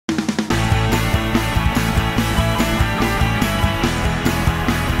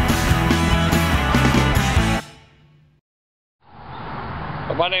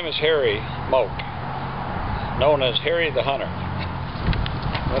My name is Harry Moak, known as Harry the Hunter.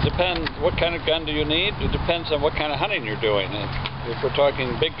 Well, it depends, what kind of gun do you need? It depends on what kind of hunting you're doing. If we're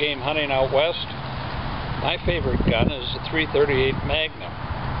talking big game hunting out west, my favorite gun is the .338 Magnum.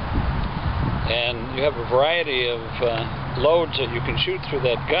 And you have a variety of loads that you can shoot through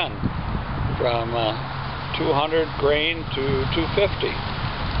that gun, from 200 grain to 250.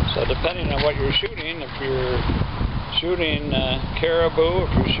 So depending on what you're shooting, if you're shooting caribou,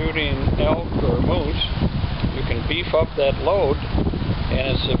 if you're shooting elk or moose, you can beef up that load,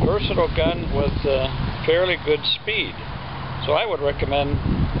 and it's a versatile gun with fairly good speed. So I would recommend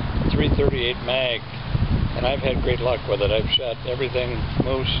 .338 Mag, and I've had great luck with it. I've shot everything,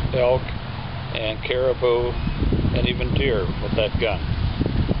 moose, elk, and caribou, and even deer with that gun.